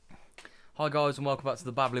Hi guys and welcome back to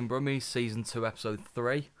the Babbling Brummies, Season 2, Episode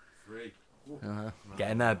 3.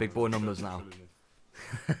 Getting there, big boy numbers now.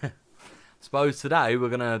 Suppose today we're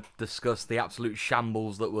going to discuss the absolute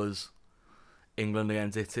shambles that was England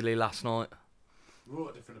against Italy last night. We've all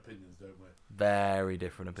got different opinions, don't we? Very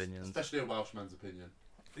different opinions. Especially a Welshman's opinion.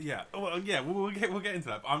 Yeah, we'll get into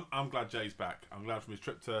that. But I'm glad Jay's back. I'm glad from his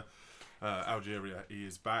trip to Algeria, he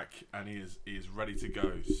is back and he is ready to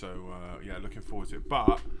go. So looking forward to it.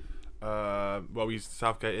 But he's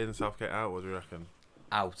Southgate in, Southgate out. What do you reckon?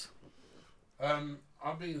 Out.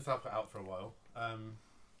 I've been in Southgate out for a while.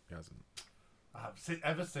 He hasn't. I have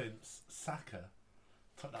ever since Saka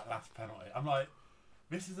took that last penalty. I'm like,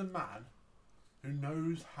 this is a man who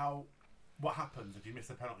knows what happens if you miss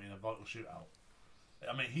a penalty in a vital shootout.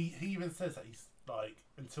 I mean, he even says that he's like,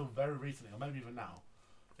 until very recently, or maybe even now,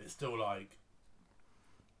 it's still like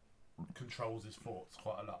controls his thoughts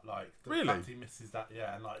quite a lot. Like the fact he misses that,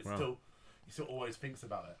 and like he still always thinks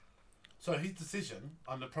about it. So his decision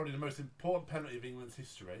on probably the most important penalty of England's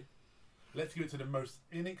history, let's give it to the most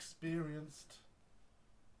inexperienced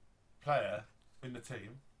player in the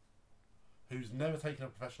team who's never taken a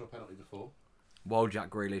professional penalty before. While Jack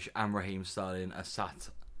Grealish and Raheem Sterling are sat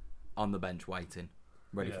on the bench waiting,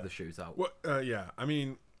 ready for the shootout. I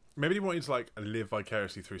mean, maybe he wanted to like live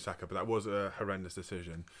vicariously through Saka, but that was a horrendous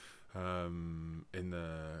decision in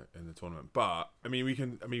the tournament. But I mean, we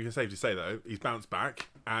can safely say though he's bounced back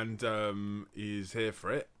and he's here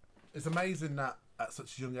for it. It's amazing that at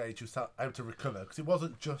such a young age he was able to recover, because it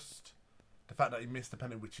wasn't just the fact that he missed the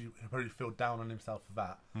penalty, which he probably feel down on himself for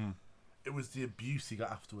that. It was the abuse he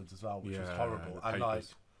got afterwards as well, which was horrible. And like,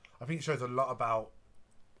 I think it shows a lot about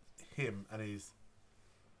him and his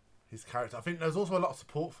character. I think there's also a lot of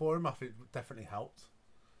support for him. I think it definitely helped,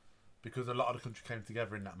 because a lot of the country came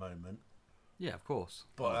together in that moment. Yeah, of course.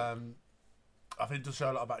 But I think it does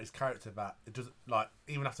show a lot about his character, that it does, like,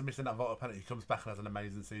 even after missing that vital penalty, he comes back and has an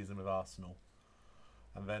amazing season with Arsenal.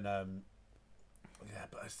 And then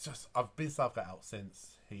but it's just, I've been Southgate out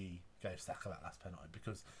since he gave Saka that last penalty,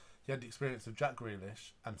 because he had the experience of Jack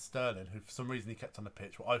Grealish and Sterling, who for some reason he kept on the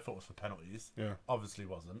pitch, what I thought was for penalties. Yeah. Obviously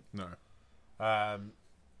wasn't. No.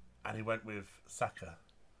 And he went with Saka.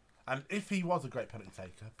 And if he was a great penalty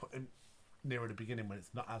taker, put him nearer the beginning when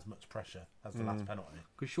it's not as much pressure as the last penalty.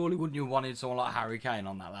 Because surely wouldn't you have wanted someone like Harry Kane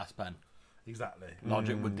on that last pen? Exactly.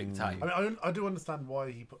 Logic would dictate. I mean, I do understand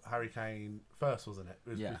why he put Harry Kane first, wasn't it? It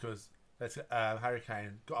was because Harry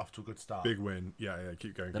Kane got off to a good start. Big win. Yeah,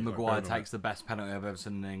 keep going. Then Maguire takes the best penalty I've ever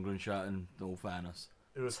seen in an England shirt, in all fairness.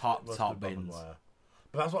 It was top good bins.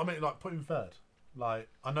 But that's what I mean, like, put him third. Like,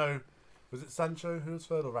 I know, was it Sancho who was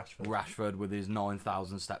third, or Rashford? Rashford with his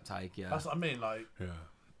 9,000 step take, That's what I mean, like... Yeah.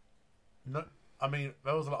 No, I mean,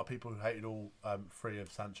 there was a lot of people who hated all three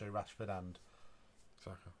of Sancho, Rashford and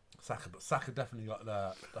Saka, but Saka definitely got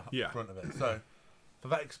the front of it. So, for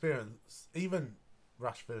that experience, even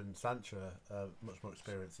Rashford and Sancho are much more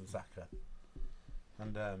experienced than Saka,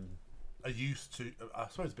 and are used to, I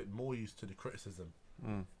suppose, a bit more used to the criticism,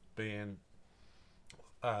 being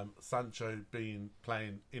Sancho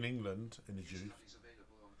playing in England in his youth,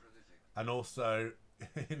 and also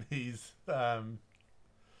in his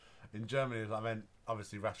in Germany. I mean,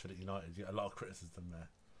 obviously Rashford at United, you get a lot of criticism there.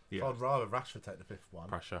 Yeah. So I'd rather Rashford take the fifth one.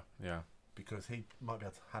 Pressure, yeah. Because he might be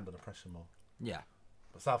able to handle the pressure more. Yeah.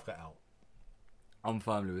 But Southgate out. I'm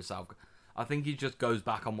firmly with Southgate. I think he just goes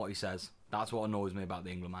back on what he says. That's what annoys me about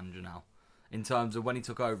the England manager now. In terms of when he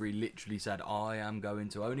took over, he literally said, I am going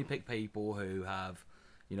to only pick people who have,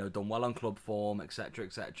 done well on club form, etc.,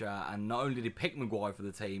 etc. And not only did he pick Maguire for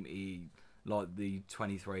the team, the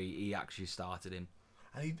 23, he actually started him.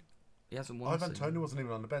 And he hasn't won. Ivan Toney wasn't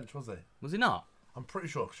even on the bench, was he? Was he not? I'm pretty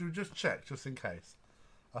sure. Should we just check, just in case?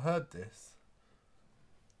 I heard this.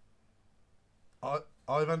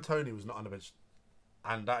 Ivan Toney was not on the bench,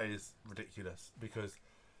 and that is ridiculous, because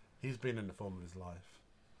he's been in the form of his life.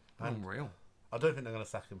 And unreal. I don't think they're going to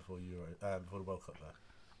sack him before the World Cup, though.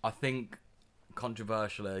 I think,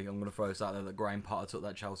 controversially, I'm going to throw this out there, that Graham Potter took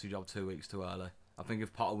that Chelsea job 2 weeks too early. I think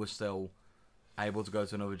if Potter was still able to go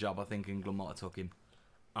to another job, I think England might have took him.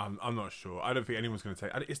 I'm not sure. I don't think anyone's going to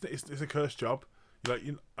take. It's a cursed job.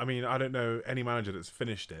 I mean, I don't know any manager that's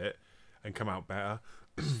finished it and come out better.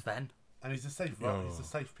 Sven. And he's a safe He's a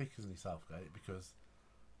safe pick, isn't he, Southgate? Because,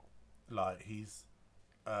 like, he's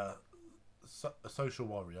a social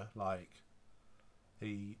warrior. Like,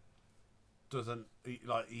 he doesn't.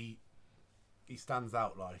 He stands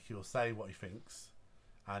out. Like, he'll say what he thinks,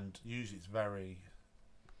 and usually it's very.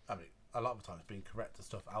 I mean, a lot of the time it's being correct to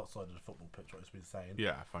stuff outside of the football pitch, what he's been saying.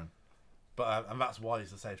 Yeah, fine. But and that's why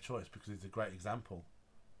he's a safe choice, because he's a great example.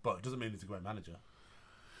 But it doesn't mean he's a great manager.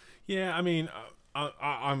 Yeah, I mean,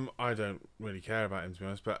 I don't really care about him, to be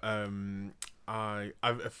honest. But I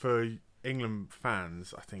for England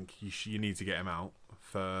fans, I think you need to get him out.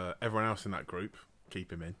 For everyone else in that group,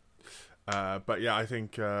 keep him in. But yeah, I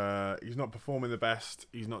think he's not performing the best.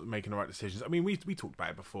 He's not making the right decisions. I mean, we talked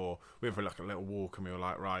about it before. We went for like a little walk and we were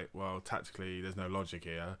like, right, well, tactically, there's no logic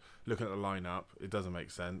here. Looking at the lineup, it doesn't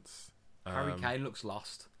make sense. Harry Kane looks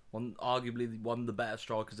lost. Arguably one of the better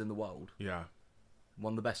strikers in the world. Yeah.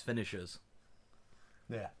 One of the best finishers.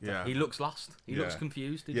 Yeah. He looks lost. He looks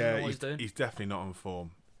confused. He doesn't know what he's doing. He's definitely not on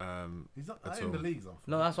form. He's not at in all. the league's on.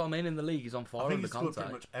 No, that's what I mean. In the league, he's on fire. I think in the he's scored pretty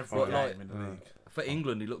contact. much every But, game like, in the league. For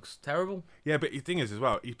England, he looks terrible. Yeah, but the thing is as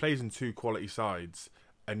well, he plays in two quality sides,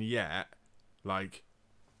 and yet, like,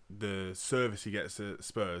 the service he gets at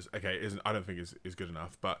Spurs, okay, I don't think is good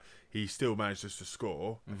enough, but he still manages to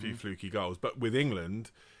score a few fluky goals. But with England,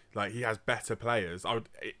 like, he has better players. I would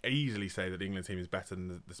easily say that the England team is better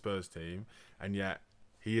than the Spurs team, and yet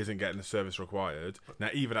he isn't getting the service required. Now,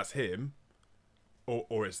 either that's him,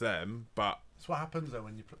 or it's them, but... That's what happens, though,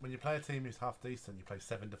 when you play a team who's half decent, you play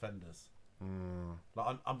 7 defenders.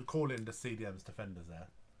 Like I'm calling the CDMs defenders there.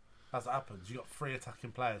 That's what happens. You got 3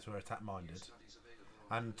 attacking players who are attack minded,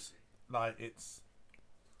 and like it's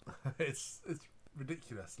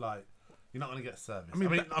ridiculous. Like you're not going to get service. I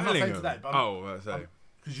mean I'm not saying today, but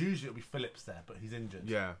because usually it'll be Phillips there, but he's injured.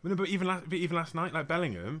 Yeah, but even last night, like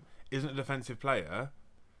Bellingham isn't a defensive player,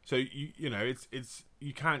 so you know it's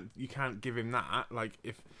you can't give him that. Like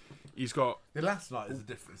if he's got the last night is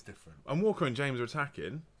different. And Walker and James are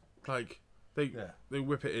attacking, like. They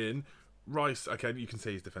whip it in. Rice, okay, you can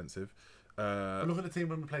see he's defensive. But look at the team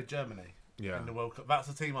when we played Germany in the World Cup. That's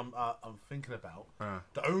the team I'm thinking about.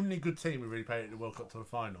 The only good team we really played at the World Cup to the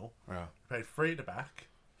final. We played 3 at the back.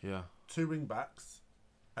 2 wing backs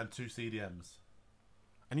and 2 CDMs.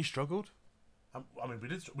 And you struggled. I mean,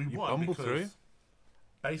 we won because through?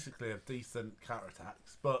 Basically of decent counter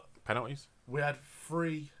attacks, but penalties. We had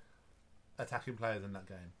 3 attacking players in that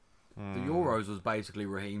game. The Euros was basically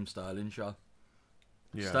Raheem Sterling's show.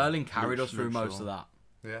 Yeah. Sterling carried us through most of that.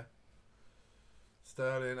 Yeah.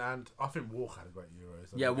 Sterling and I think Walker had a great Euros.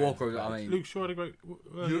 Yeah, Walker. I mean, Luke Shaw had a great.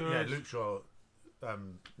 Luke Shaw.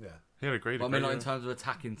 He had a great. I mean, like in terms of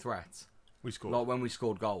attacking threats, we scored. Like when we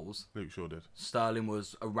scored goals, Luke Shaw did. Sterling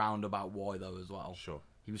was around about why though as well. Sure.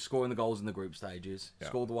 He was scoring the goals in the group stages. Yeah.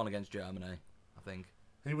 Scored the one against Germany, I think.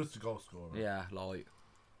 He was the goal scorer. Yeah, like.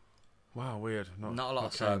 Wow, weird. Not a lot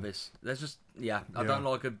of service. There's just I don't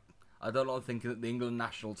like thinking that the England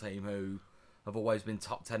national team, who have always been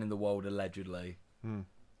top 10 in the world allegedly,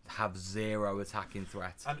 have 0 attacking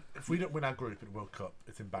threats. And if we don't win our group in the World Cup,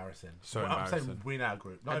 it's embarrassing. Embarrassing. I'm saying win our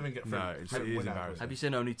group, not even get through. No, it is embarrassing. Have you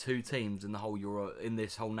seen only 2 teams in the whole in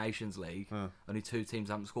this whole Nations League? Only 2 teams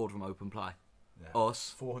haven't scored from open play. Yeah.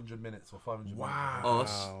 Us. 400 minutes or 500 minutes. Wow.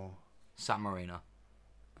 Us. San Marino.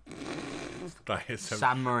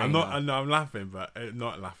 San Marino. I'm laughing, but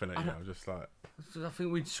not laughing at you. I'm just like. I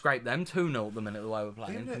think we'd scrape them 2-0 at the minute the way we're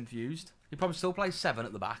playing. Confused. He probably still plays 7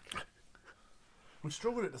 at the back. We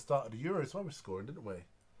struggled at the start of the Euros while we were scoring, didn't we?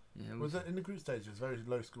 Yeah, was it in the group stage? It was very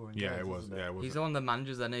low scoring. Yeah, games, it was. Yeah, it was. He's the one that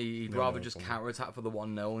manages. Then he'd rather just counter attack for the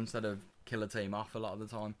 1-0 instead of kill a team off a lot of the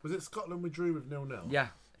time. Was it Scotland we drew with 0-0? Yeah.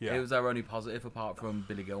 It was our only positive apart from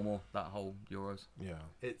Billy Gilmore that whole Euros. Yeah.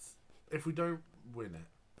 It's if we don't win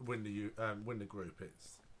the group,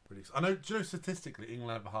 it's really. I know. Do you know statistically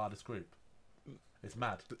England have the hardest group? It's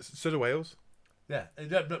mad. So do Wales. Yeah,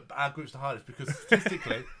 but our group's the hardest because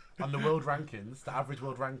statistically on the world rankings, the average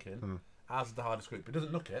world ranking, ours is the hardest group. It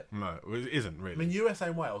doesn't look it. No, it isn't really. I mean, USA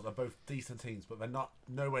and Wales are both decent teams, but they're not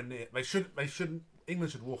nowhere near. They shouldn't.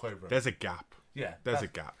 England should walk over them. There's a gap. Yeah, there's a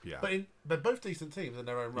gap. Yeah, but they're both decent teams in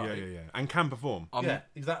their own right. Yeah, and can perform.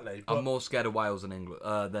 Exactly. I'm more scared of Wales than England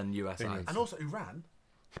than USA. And also Iran.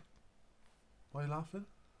 Why are you laughing?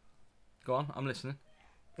 Go on, I'm listening.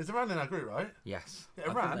 Is Iran in our group, right? Yes.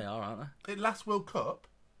 Yeah, Iran. I think they are, aren't they? In last World Cup,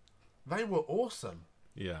 they were awesome.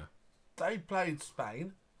 Yeah. They played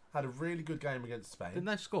Spain, had a really good game against Spain. Didn't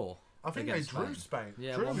they score? I think they drew Spain.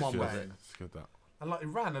 Yeah, 1-1 was it? It's good that. And like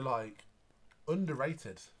Iran are like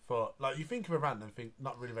underrated for like you think of Iran and think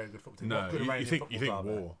not really very good football team. No, good you think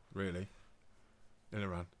war really in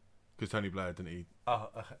Iran because Tony Blair didn't he?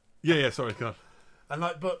 Yeah. Sorry, go on. And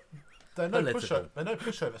like, but they're no pushover. They're no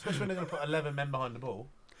pushover, especially when they're going to put 11 men behind the ball.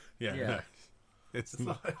 Yeah. No. It's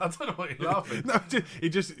like, I don't know what you're laughing. No, he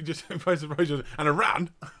just imposed the Rogers and Iran.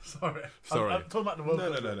 Sorry. I'm talking about the World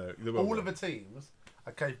Cup. No. All of the teams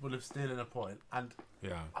are capable of stealing a point, and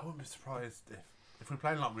I wouldn't be surprised if we're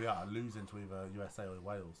playing like we are, losing to either USA or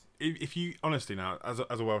Wales. If you honestly now, as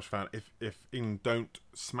a Welsh fan, if England don't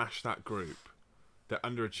smash that group, they're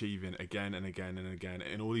underachieving again and again and again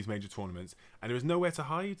in all these major tournaments, and there is nowhere to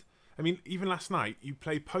hide. I mean, even last night, you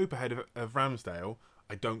play Pope ahead of Ramsdale.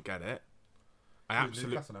 I don't get it. I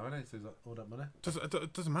absolutely. Newcastle now, isn't he? So he's got all that money.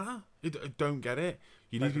 It doesn't matter. I don't get it.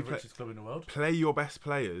 You need to the richest club in the world. Play your best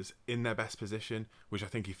players in their best position, which I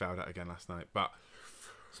think he failed at again last night. But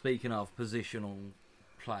speaking of positional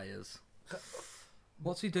players,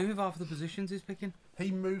 what's he doing with half the positions he's picking?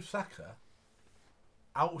 He moved Saka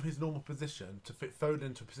out of his normal position to fit Foden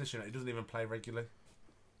into a position that he doesn't even play regularly.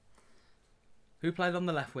 Who played on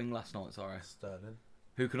the left wing last night? Sorry, Sterling.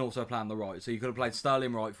 Who can also play on the right. So you could have played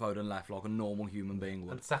Sterling right, Foden left, like a normal human being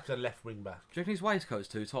would. And Saka left wing back. Do you reckon his waistcoat's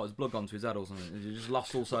too tight? His blood gone to his head or something? He just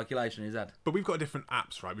lost all circulation in his head. But we've got different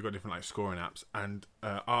apps, right? We've got different like scoring apps, and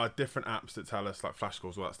our different apps that tell us like flash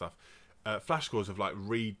scores, all that stuff. Flash scores have like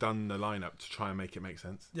redone the lineup to try and make it make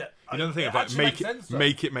sense. Yeah, you know the thing of like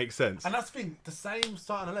make it make sense. And that's the thing. The same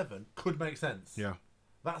starting 11 could make sense. Yeah,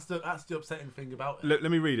 that's the upsetting thing about it.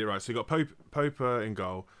 Let me read it right. So you got Pope in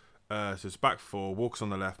goal. So it's back four. Walker's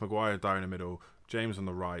on the left. Maguire, Dyer in the middle. James on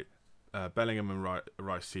the right. Bellingham and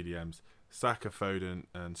Rice CDMs. Saka, Foden,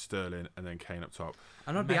 and Sterling, and then Kane up top.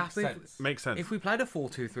 And I'd be happy. Makes sense. If we played a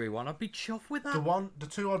 4-2-3-1, I'd be chuffed with that. The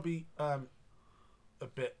two I'd be a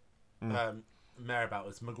bit mare about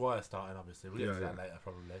is Maguire starting. Obviously, we'll get to that later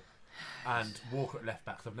probably. And Walker at left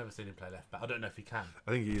back. Cause I've never seen him play left back. I don't know if he can.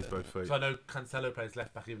 I think he is both feet. So I know Cancelo plays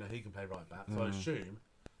left back, even though he can play right back. So I assume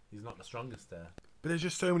he's not the strongest there. But there's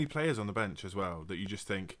just so many players on the bench as well that you just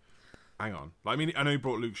think, hang on. Like, I mean, I know he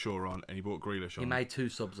brought Luke Shaw on and he brought Grealish on. He made 2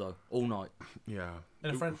 subs though, all night. Yeah.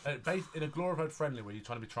 In a glorified friendly where you're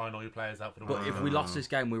trying to be trying all your players out for the But if we lost this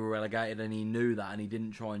game, we were relegated, and he knew that, and he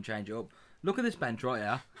didn't try and change it up. Look at this bench right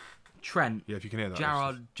here. Trent. Yeah, if you can hear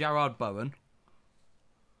that. Gerard Bowen.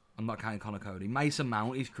 I'm not counting Connor Cody. Mason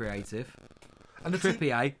Mount, he's creative. And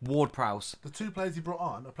Trippier, Ward-Prowse. The 2 players he brought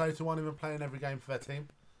on are players who aren't even playing every game for their team.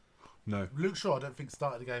 No. Luke Shaw, I don't think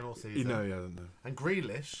started the game all season. No, he hasn't. No. And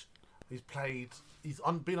Grealish, he's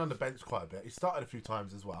been on the bench quite a bit. He started a few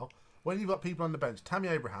times as well. When you've got people on the bench, Tammy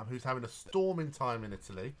Abraham, who's having a storming time in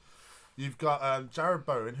Italy. You've got Jared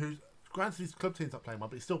Bowen, who's granted his club team's not playing well,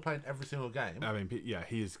 but he's still playing every single game. I mean, yeah,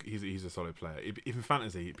 he's a solid player. If in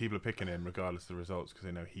fantasy, people are picking him regardless of the results because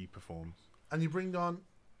they know he performs. And you bring on,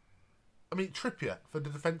 I mean, Trippier for the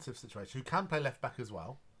defensive situation, who can play left back as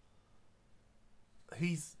well.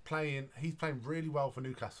 He's playing really well for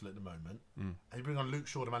Newcastle at the moment. And you bring on Luke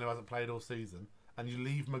Shaw, the man who hasn't played all season, and you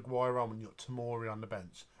leave Maguire on when you've got Tomori on the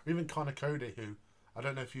bench. Or even Connor Cody, who, I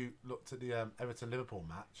don't know if you looked at the Everton-Liverpool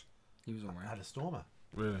match. He was alright. Had a stormer.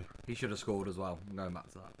 Really? He should have scored as well. I'm going back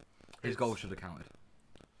to that. His goal should have counted.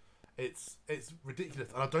 It's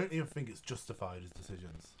ridiculous. And I don't even think it's justified, his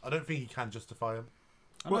decisions. I don't think he can justify them.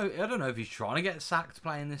 I don't know if he's trying to get sacked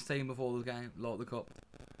playing this team before the game, like the cup.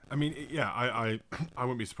 I mean, yeah, I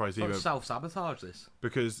wouldn't be surprised either. Self-sabotage this.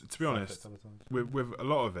 Because, to be honest, with a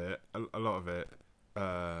lot of it,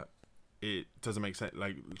 it doesn't make sense.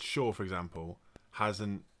 Like, Shaw, for example,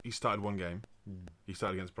 he started one game. He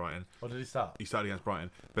started against Brighton. What did he start? He started against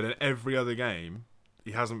Brighton. But in every other game,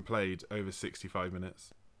 he hasn't played over 65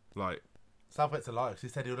 minutes. Like, Southgate's a liar, because he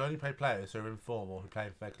said he would only play players who are in form or who play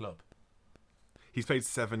for their club. He's played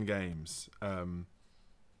 7 games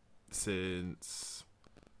since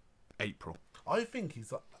April. I think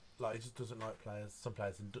he's like he just doesn't like some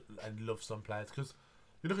players, and loves some players. Because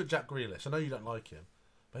you look at Jack Grealish. I know you don't like him,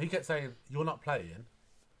 but he kept saying you're not playing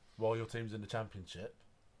while your team's in the Championship.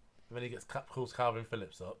 And then he calls Calvin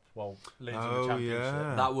Phillips up while Leeds in the Championship.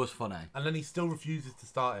 Yeah. That was funny. And then he still refuses to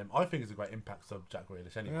start him. I think it's a great impact sub, Jack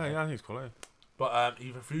Grealish. Anyway. Yeah, I think he's quality. But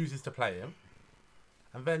he refuses to play him.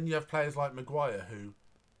 And then you have players like Maguire, who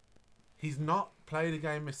he's not played a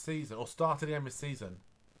game this season or started a game this season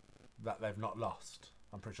that they've not lost.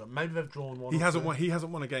 I'm pretty sure. Maybe they've drawn one. He hasn't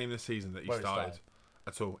won a game this season that he started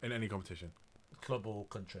at all in any competition, club or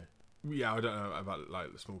country. Yeah, I don't know about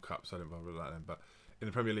like the small cups. I don't bother with that then, but in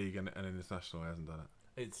the Premier League and in international, he hasn't done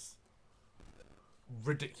it. It's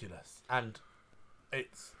ridiculous, and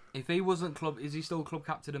it's. If he wasn't is he still club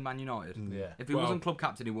captain of Man United? Yeah. If he wasn't club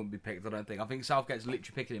captain, he wouldn't be picked, I don't think. I think Southgate's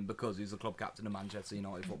literally picking him because he's the club captain of Manchester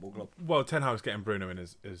United Football Club. Well, Ten Hag's getting Bruno in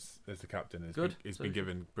as the captain. Good. He's been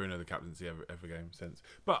giving Bruno the captaincy every game since.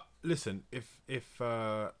 But listen, if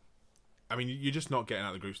I mean, you're just not getting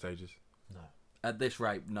out of the group stages. No. At this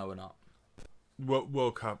rate, no, we're not.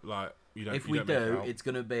 World Cup, like you don't. If we do, it's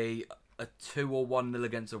going to be a 2 or 1-0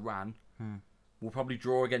 against Iran. We'll probably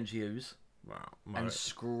draw against Hughes. Wow. And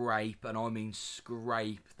scrape, and I mean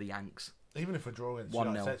scrape the Yanks. Even if we draw against 1-0.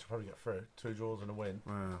 United States, we'll probably get through. 2 draws and a win.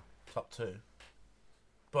 Wow. Top 2.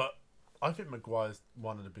 But I think Maguire's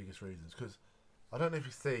one of the biggest reasons, because I don't know if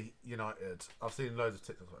you see United. I've seen loads of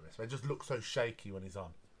TikToks like this. They just look so shaky when he's on.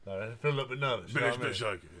 I feel a little bit nervous. Bit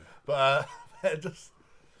shaky, yeah. But just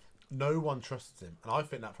no one trusts him, and I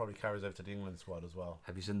think that probably carries over to the England squad as well.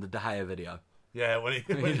 Have you seen the De Gea video? Yeah, when he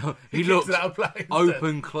kicks looks it out of play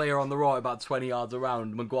open, clear on the right, about 20 yards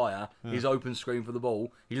around Maguire. He's open screen for the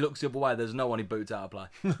ball. He looks the other way. There's no one. He boots out of play.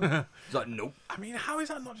 He's like, nope. I mean, how is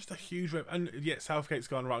that not just a huge rip? And yet Southgate's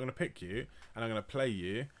gone, right, I'm going to pick you, and I'm going to play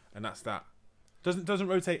you, and that's that. Doesn't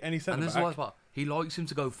rotate any centre And this back. is what he likes him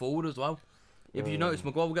to go forward as well. If you notice,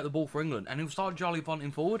 Maguire will get the ball for England, and he'll start jolly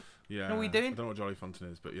fonting forward. Yeah, you know what he's doing? I don't know what Jolly Fontaine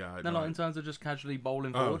is, but yeah. No, like in terms of just casually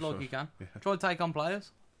bowling forward like he can. Yeah. Try to take on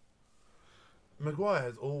players. Maguire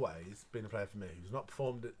has always been a player for me who's not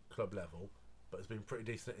performed at club level, but has been pretty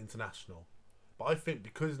decent at international. But I think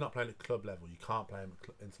because he's not playing at club level, you can't play him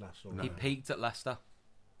at international. He peaked at Leicester.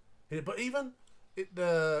 Yeah, but even at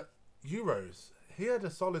the Euros, he had a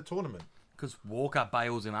solid tournament. Because Walker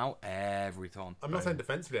bails him out every time. I'm not saying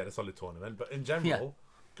defensively he had a solid tournament, but in general,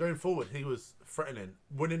 going forward, he was threatening.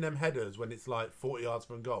 Winning them headers when it's like 40 yards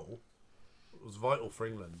from goal was vital for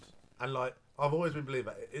England. And like, I've always been believing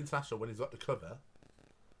that international, when he's got the cover,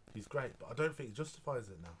 he's great. But I don't think he justifies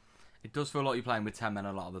it now. It does feel like you're playing with 10 men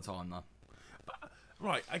a lot of the time, though. But,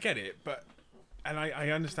 right, I get it, but and I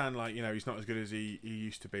understand, like, you know, he's not as good as he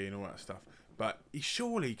used to be and all that stuff. But he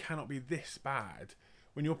surely cannot be this bad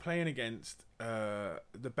when you're playing against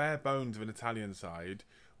the bare bones of an Italian side,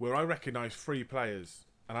 where I recognise 3 players,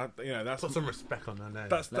 and that's Put some respect on their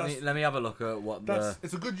name. Let me have a look at what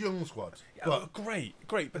It's a good young squad. But great,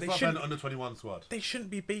 but it's they not shouldn't an under 21 squad. They shouldn't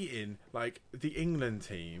be beating like the England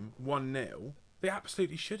team 1-0. They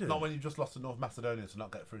absolutely shouldn't. Not when you just lost to North Macedonia to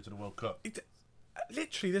not get through to the World Cup.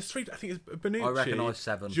 Literally, there's 3. I think it's Bonucci. I recognise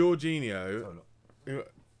 7. Jorginho. Go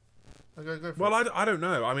for Well, it. I don't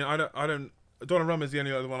know. I mean, I don't. Donnarumma is the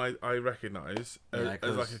only other one I recognise Yeah,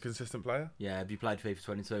 as like a consistent player. Yeah, if you played FIFA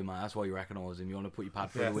 22, mate, that's why you recognise him. You want to put your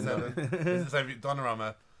pad through the window. 7. So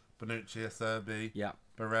Donnarumma, Bonucci, Acerbi, Yeah.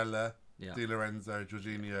 Barella, Yeah. Di Lorenzo,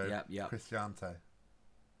 Jorginho, Yeah. Cristiante.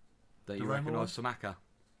 That you The Roma recognise Samaka.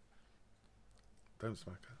 Don't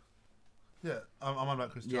smack her. Yeah, I'm on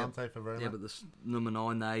about Cristiante for Roma. Yeah, but number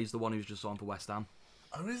 9 there, he's the one who's just signed for West Ham.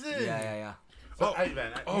 Oh, is it? Yeah. So, hey,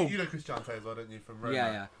 then, you know Cristiante as well, don't you, from Roma?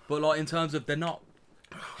 Yeah. But like in terms of, they're not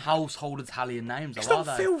household Italian names, It's are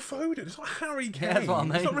not they? Phil Foden. It's not Harry Kane. Yeah, that's what I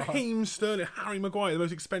mean. It's not Raheem Sterling, Harry Maguire, the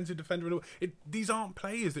most expensive defender in the world. These aren't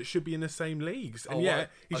players that should be in the same leagues, and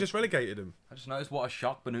he's just relegated them. I just noticed what a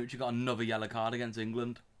shock. Bonucci got another yellow card against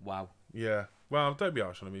England. Wow. Yeah. Well, don't be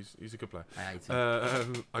harsh on him. He's a good player. I hate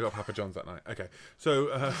him. I got Papa John's that night. Okay, so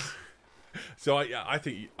I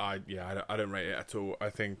think I don't rate it at all. I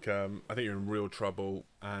think you're in real trouble,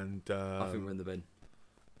 and I think we're in the bin.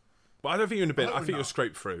 But I don't think you're in the bin. No, I think we're you're not.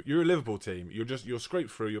 scraped through. You're a Liverpool team. You're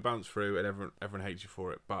scraped through. You're bounced through, and everyone hates you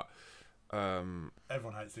for it. But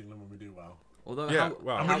Everyone hates England when we do well. Although,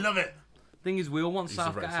 And we love it. thing is, we all want He's a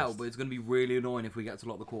Southgate racist. out, but it's going to be really annoying if we get to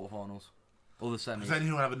like the quarterfinals or the semis. Because then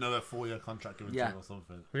he'll have another 4-year contract given to him or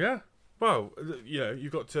something. yeah, well,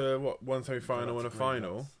 you've got to one semi-final and a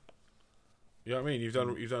final. You know what I mean?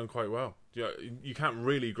 You've done quite well. You can't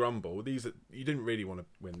really grumble. You didn't really want to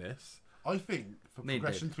win this. I think for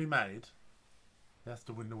progression to be made, he has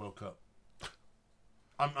to win the World Cup.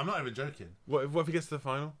 I'm not even joking. What if he gets to the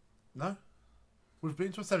final? No. We've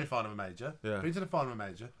been to a semi-final of a major. Yeah. Been to the final of a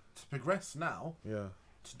major. To progress now, Yeah,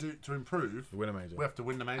 to improve, win a major. we have to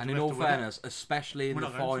win the major. And we in have all to win it. fairness, especially in We're the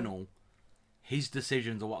not going to. final, his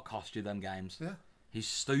decisions are what cost you them games. Yeah. His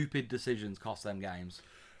stupid decisions cost them games.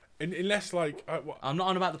 Unless like I'm not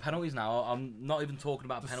on about the penalties now. I'm not even talking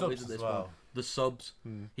about The penalties subs at as this well. point. The subs.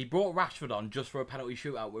 He brought Rashford on just for a penalty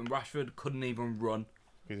shootout when Rashford couldn't even run.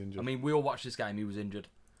 he's injured. I mean, we all watched this game. He was injured.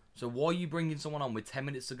 So why are you bringing someone on with 10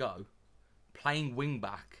 minutes to go, playing wing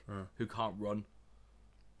back who can't run?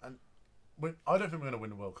 I don't think we're going to win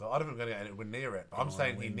the World Cup. I don't think we're going to get anywhere near it. But I'm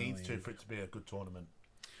saying he needs to for it to be a good tournament.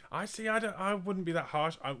 I see. I wouldn't be that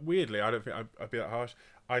harsh. Weirdly, I don't think I'd be that harsh.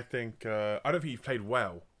 I think I don't think you've played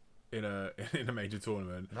well in a major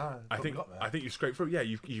tournament. No, I think you scraped through. Yeah,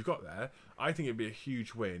 you got there. I think it'd be a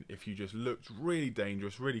huge win if you just looked really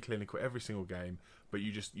dangerous, really clinical every single game. But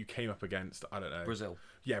you came up against, I don't know, Brazil.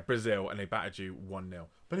 Yeah, Brazil, and they battered you 1-0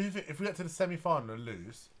 But if we get to the semi-final and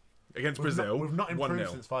lose, against Brazil. we've not improved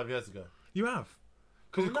 1-0. since 5 years ago. You have,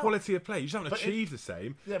 because the not. quality of play. You just haven't But achieved the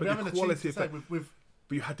same. Yeah, but we haven't the achieved quality the of play. same.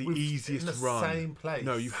 But you had the we've easiest in the run. same place.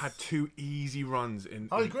 No, you had 2 easy runs in.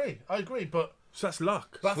 I agree, but So that's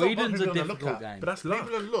luck. that's Sweden's not a what people are gonna difficult look at. game. But that's luck.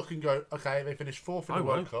 People will look and go, okay, they finished 4th in I the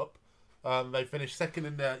World won't. Cup. They finished 2nd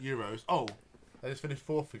in the Euros. Oh, They just finished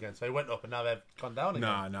fourth again, so they went up and now they've gone down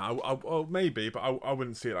again. Well, maybe, but I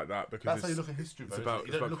wouldn't see it like that because That's how you look at history, though.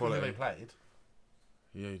 You don't look at who they played.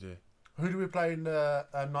 Yeah, you do. Who did we play in the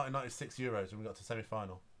 1996 Euros when we got to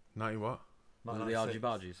semi-final? 90 what? Was it the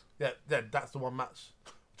Argy-Bargies? Yeah, that's the one match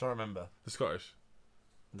which I remember. The Scottish?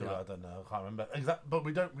 Yeah. I don't know. I can't remember. But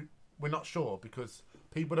we're not sure because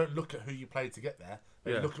people don't look at who you played to get there.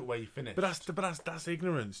 They look at where you finished. But that's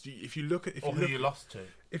ignorance. If you look at who you lost to.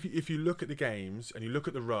 If you look at the games and you look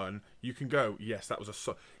at the run, you can go, yes, that was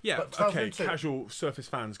But okay. Casual surface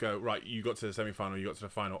fans go, right, you got to the semi-final, you got to the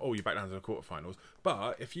final. Oh, you're back down to the quarterfinals.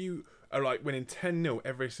 But if you are like winning 10-0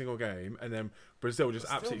 every single game, and then Brazil just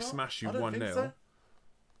absolutely smash you 1-0. So.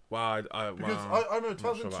 Well, I remember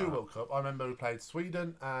 2002 World Cup. I remember we played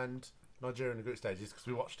Sweden and Nigeria in the group stages because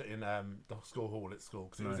we watched it in the school hall at school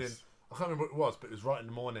because it was in. I can't remember what it was, but it was right in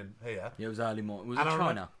the morning here. Yeah, it was early morning. Was it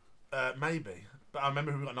China? Maybe, but I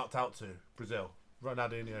remember who we got knocked out to. Brazil.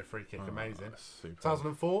 Ronaldinho free kick, amazing.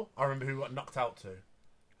 2004. I remember who we got knocked out to.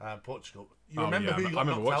 Portugal. You remember who you got knocked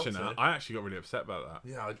out to? I remember watching that. I actually got really upset about that.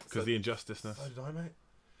 Yeah, because the injusticeness. So did I, mate.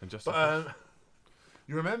 Injustice.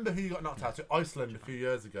 You remember who you got knocked out to? Iceland a few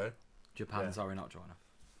years ago. Japan, sorry, not China.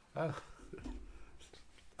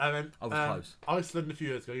 And then I was close. Iceland a few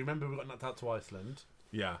years ago. You remember we got knocked out to Iceland?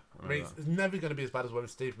 Yeah. I mean, it's never going to be as bad as when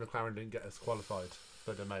Steve McLaren didn't get us qualified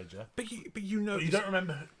for the major. But you know, but you don't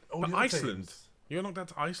remember all the Iceland. Teams. You got knocked out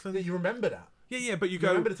to Iceland. Yeah, you remember that. Yeah, but you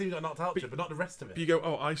remember the team you got knocked out to, but not the rest of it. But you go,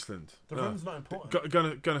 oh, Iceland. The run's not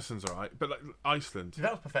important. Gunnarson's all right, but like Iceland. See,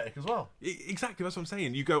 that was pathetic as well. Exactly, that's what I'm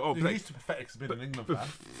saying. You go, oh, you're used to pathetic as being an England fan.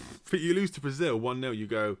 But you lose to Brazil 1-0. You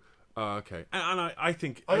go, oh, okay. And I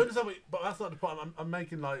think I understand, but that's not the point. I'm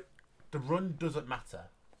making. Like, the run doesn't matter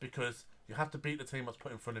because you have to beat the team that's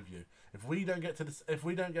put in front of you. If we don't get to this,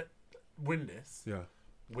 win this,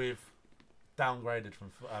 we've downgraded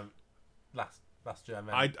from last year.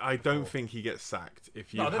 I don't think he gets sacked. I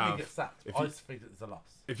don't think he gets sacked. I just think it's a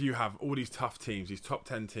loss. If you have all these tough teams, these top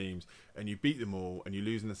 10 teams, and you beat them all, and you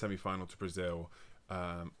lose in the semi-final to Brazil,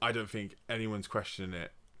 I don't think anyone's questioning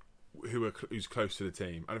it. Who's close to the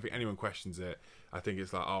team? I don't think anyone questions it. I think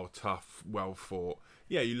it's like, oh, tough, well fought.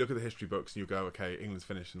 Yeah, you look at the history books and you go, okay, England's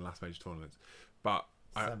finished in the last major tournaments, but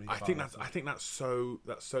I think that's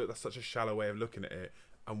such a shallow way of looking at it.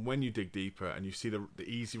 And when you dig deeper and you see the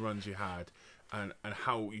easy runs you had and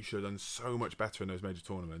how you should have done so much better in those major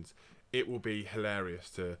tournaments, it will be hilarious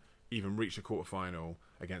to even reach a quarter-final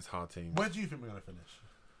against hard teams. Where do you think we're going to finish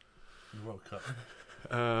in the World Cup?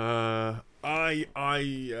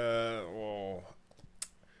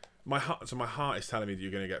 My heart is telling me that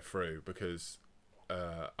you're going to get through because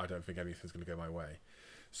I don't think anything's going to go my way.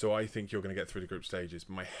 So I think you're going to get through the group stages.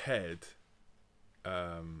 My head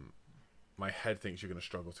thinks you're going to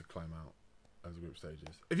struggle to climb out as the group stages.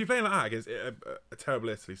 If you're playing like that against a terrible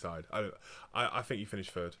Italy side, I think you finish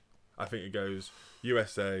third. I think it goes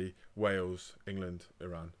USA, Wales, England,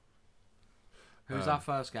 Iran. Who's our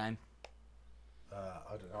first game?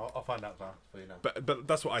 I don't know. I'll find out for you now. But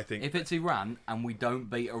that's what I think. If it's Iran and we don't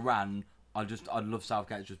beat Iran, I'd love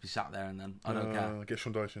Southgate to just be sat there and then I don't care. Get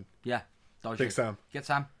Sean Dyche. Yeah, Dyche. Big Sam. Get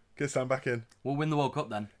Sam. Get Sam back in. We'll win the World Cup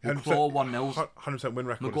then. We'll claw 1-0. 100% win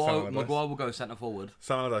record. Maguire will go centre forward.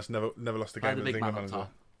 Sam Allardyce never lost a game with England manager.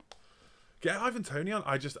 Get Ivan Toney on.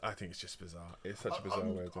 I think it's just bizarre. It's such a bizarre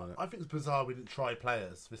way of doing it. I think it's bizarre we didn't try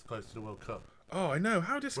players this close to the World Cup. Oh, I know.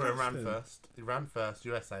 How disgusting. Iran first,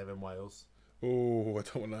 USA, then Wales. Oh, I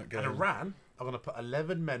don't want that game. And Iran are going to put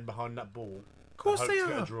 11 men behind that ball. Of course they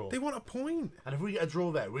are. They want a point. And if we get a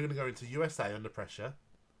draw there, we're going to go into USA under pressure,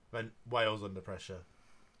 then Wales under pressure.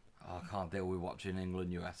 Oh, I can't deal with watching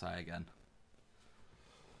England USA again.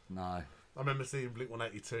 No. I remember seeing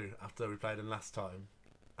Blink-182 after we played them last time,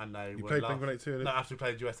 and they You played Blink-182? No, after we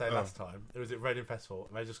played USA last time. It was at Reading Festival,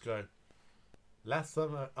 and they just go, last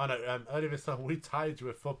summer, earlier this summer, we tied you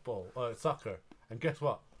with soccer, and guess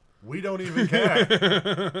what? We don't even care.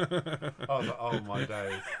 I was like, oh my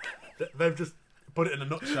days. They've just put it in a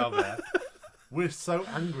nutshell there. We're so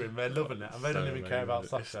angry and they're loving it, and they don't even care about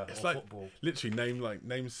soccer or football. Literally,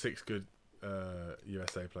 name 6 good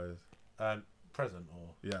USA players. Present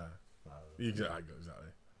or Exactly.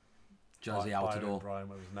 Josie Altidore. Brian,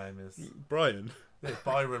 what his name is. Brian. Yeah,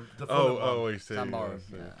 Byron. I see. Sam Byron.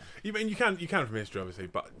 You mean you can from history, obviously,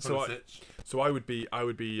 but so I would be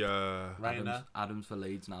Rayner. Adams for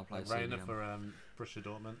Leeds now plays. Rayner for Borussia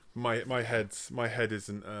Dortmont. My head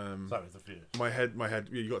isn't. Sorry, it's a few. My head.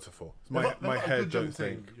 Yeah, you got to 4. My head don't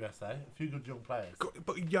think. USA, a few good young players.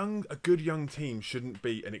 But a good young team shouldn't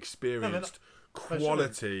be an experienced,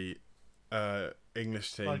 quality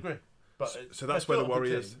English team. I agree. But So that's where the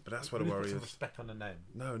worry is. But that's where the worry some is. respect on the name.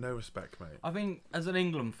 No respect, mate. I think as an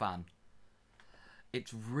England fan,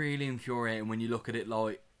 it's really infuriating when you look at it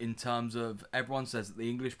like in terms of everyone says that the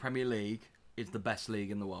English Premier League is the best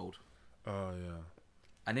league in the world. Oh yeah.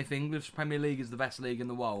 And if English Premier League is the best league in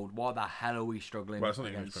the world, why the hell are we struggling Well, it's not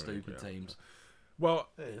against English Premier stupid League, teams? Well,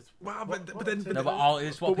 It is. but then No, but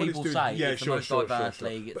it's what but people doing- say. Yeah, it's sure, the most sure, diverse sure.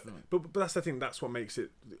 league. It's But that's the thing. That's what makes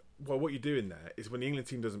it. Well, what you're doing there is when the England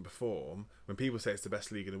team doesn't perform, when people say it's the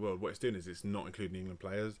best league in the world, what it's doing is it's not including England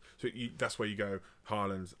players. So that's where you go.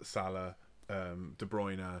 Haaland, Salah, De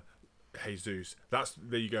Bruyne, Jesus. That's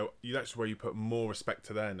there you go. That's where you put more respect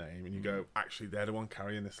to their name, and you go, actually, they're the one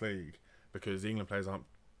carrying this league because the England players aren't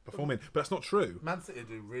performing. But that's not true. Man City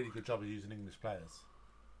do a really good job of using English players.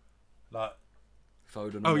 Like,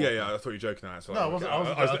 Foden. Oh yeah. I thought you were joking. That. So No, I wasn't. I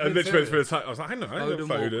was literally being went through the time. I was like, hang on, Foden,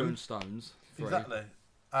 Walker, Foden. and Stones. Three. exactly.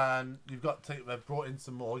 And you've got they've brought in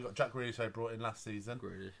some more. You've got Jack Grealish who they brought in last season.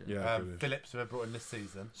 Grealish, Yeah, Grealish. Phillips who they brought in this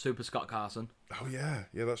season. Super Scott Carson. Oh yeah,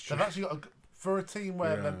 that's true. They've actually got for a team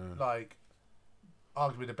where Yeah. they're like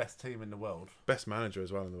arguably the best team in the world. Best manager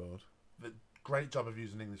as well in the world, The great job of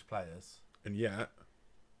using English players. and yet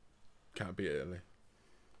can't beat Italy.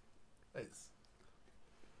 It's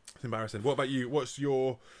Embarrassing. What about you? What's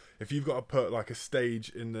your if you've got to put like a stage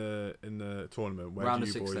in the tournament? Where Round do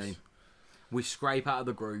of you 16. boys? We scrape out of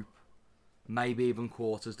the group, maybe even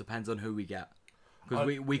quarters, depends on who we get.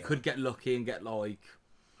 Because we could get lucky and get like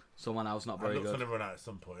someone else not very it's good. going to run out at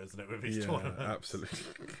some point, isn't it? With these Yeah, tournaments, absolutely.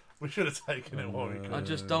 we should have taken it while we could. I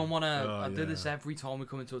just don't want to. Oh, I do this yeah. every time we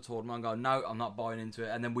come into a tournament and go, no, I'm not buying into it.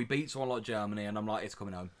 And then we beat someone like Germany, and I'm like, it's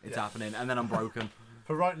coming home, it's happening, and then I'm broken.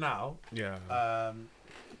 For right now, Yeah.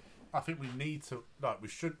 I think we need to. No,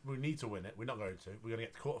 we need to win it. We're not going to. We're going to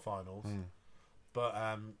get to quarterfinals. But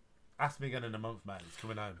ask me again in a month, mate. It's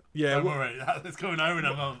coming home. Yeah, Don't well- worry. It's coming home in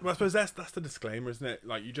a month. Well, I suppose that's the disclaimer, isn't it?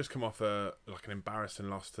 Like you just come off an embarrassing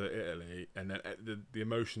loss to Italy, and then the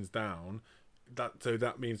emotions down.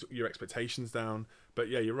 That means your expectations down. But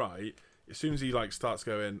yeah, you're right. As soon as he starts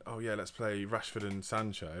going, oh yeah, let's play Rashford and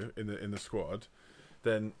Sancho in the squad,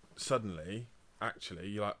 then suddenly, actually,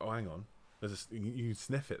 you're like, oh hang on, you can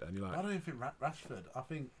sniff it. Then you're like, I don't even think Rashford. I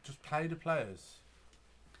think just play the players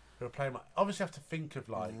who are playing. Obviously, have to think of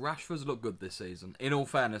Rashford's looked good this season. In all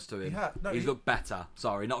fairness to him, he's he- looked better.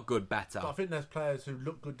 Sorry, not good, better. But I think there's players who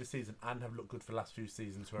look good this season and have looked good for the last few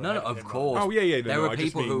seasons. Who are No, ahead of him right course. oh yeah. No, There no, are I just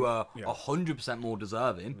people mean- who are yeah. 100% more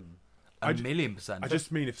deserving. I A ju- million percent. I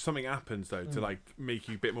just mean if something happens though to make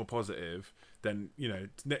you a bit more positive, then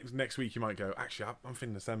next week you might go, actually I'm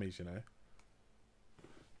feeling the semis,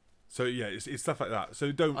 So yeah, it's stuff like that.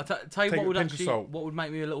 So don't. I'll tell you take what it would with a pinch of actually salt. what would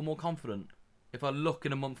make me a little more confident if I look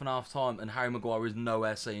in a month and a half time and Harry Maguire is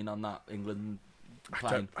nowhere seen on that England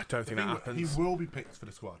plane. I don't think that happens. He will be picked for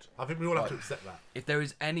the squad. I think we all have to accept that. If there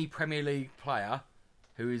is any Premier League player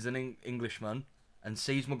who is an Englishman and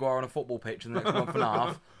sees Maguire on a football pitch in the next month and a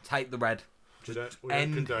half, take the red. We don't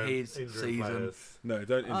end condone his injury season. players. No,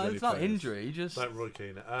 don't injure any It's not players. injury, just Don't Roy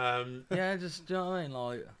Keane. yeah, just do you know what I mean?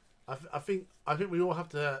 Like I think we all have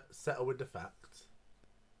to settle with the fact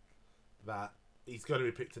that he's going to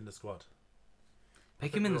be picked in the squad.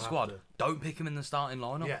 pick think him in the we'll have squad. to. Don't pick him in the starting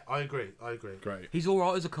lineup. Yeah, I agree. Great. He's all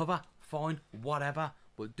right as a cover, fine, whatever,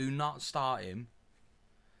 but do not start him.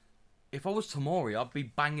 If I was Tomori, I'd be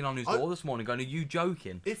banging on his door this morning, going, "Are you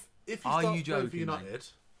joking?" If he Are starts you playing joking, for United,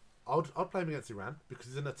 I'd play him against Iran because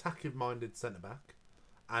he's an attacking-minded centre back,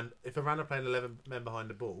 and if Iran are playing 11 men behind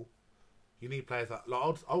the ball, you need players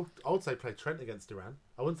like I'd say play Trent against Iran.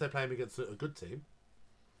 I wouldn't say play him against a good team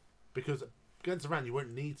because against Iran you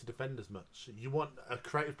won't need to defend as much. You want a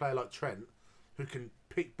creative player like Trent who can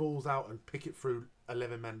pick balls out and pick it through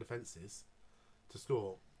 11-man defences to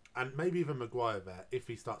score. And maybe even Maguire there if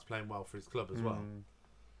he starts playing well for his club as well.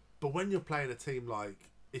 But when you're playing a team like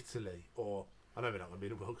Italy, or I know we're not going to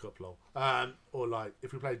be in the World Cup, lol, or like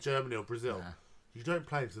if we play Germany or Brazil, Nah. you don't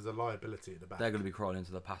play because there's a liability at the back. They're going to be crawling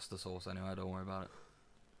into the pasta sauce anyway. Don't worry about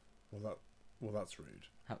it. Well, that's rude.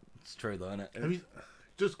 It's true though, isn't it? Have you,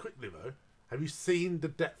 just quickly though, have you seen the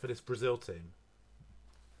depth of this Brazil team?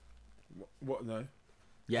 What? No.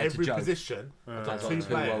 Yeah, Every it's a joke. position, Uh, got They've two got two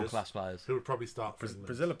players world-class players. who would probably start for England.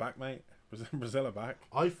 Brazil are back, mate. Brazil are back.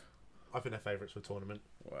 I think they're favourites for the tournament.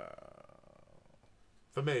 Wow.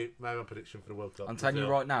 For me, my prediction for the World Cup. I'm telling you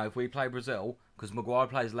Brazil. right now, if we play Brazil, because Maguire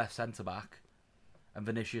plays left centre back, and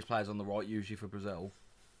Vinicius plays on the right, usually for Brazil.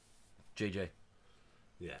 GG.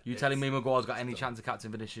 Yeah. You telling me Maguire's got any chance of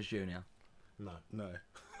captain Vinicius Junior? No. No.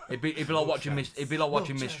 It'd be like watching chance. it'd be like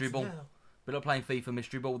watching No Mystery chance Ball. now. It'd be like playing FIFA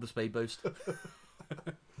Mystery Ball with the speed boost.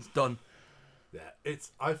 It's done. Yeah,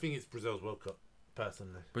 I think it's Brazil's World Cup.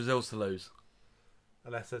 personally. Brazil's to lose.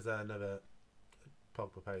 Unless there's another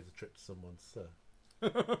Pogba pays a trip to someone's.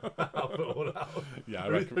 I'll put it all out. Yeah, I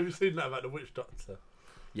Have reckon. you seen that about the witch doctor?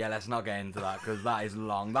 Yeah, let's not get into that because that is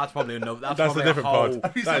long. That's probably enough. That's That's probably a different whole, pod.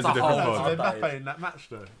 That is a a different whole pod. pod. Mbappe in that match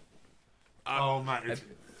though. Oh man, it's Side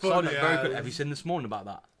note, funny very quick. as- Have you seen this morning about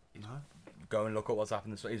that? No. Go and look at what's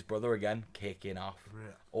happened. His brother again kicking off. Yeah.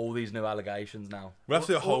 All these new allegations now. We have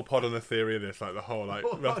to do a whole pod on the theory of this, like the whole, like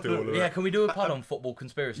we have to do all of it. Yeah, can we do a pod on football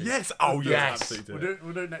conspiracies? Yes. Oh Let's do yes. it. Absolutely.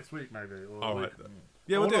 We'll do it next week maybe. Or All a right. week.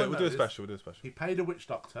 Yeah, we'll All do I it. We'll do know a is special. We'll do a special. He paid a witch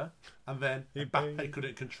doctor, and then Mbappe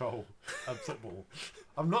couldn't control football.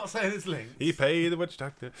 I'm not saying it's linked. He paid the witch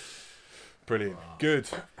doctor. Brilliant. Good.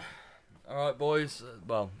 All right, boys.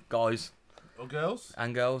 Well, guys Or girls.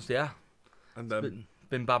 and girls, yeah. And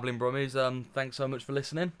Been babbling brummies. Thanks so much for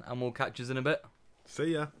listening, and we'll catch you in a bit.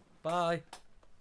 see ya. Bye.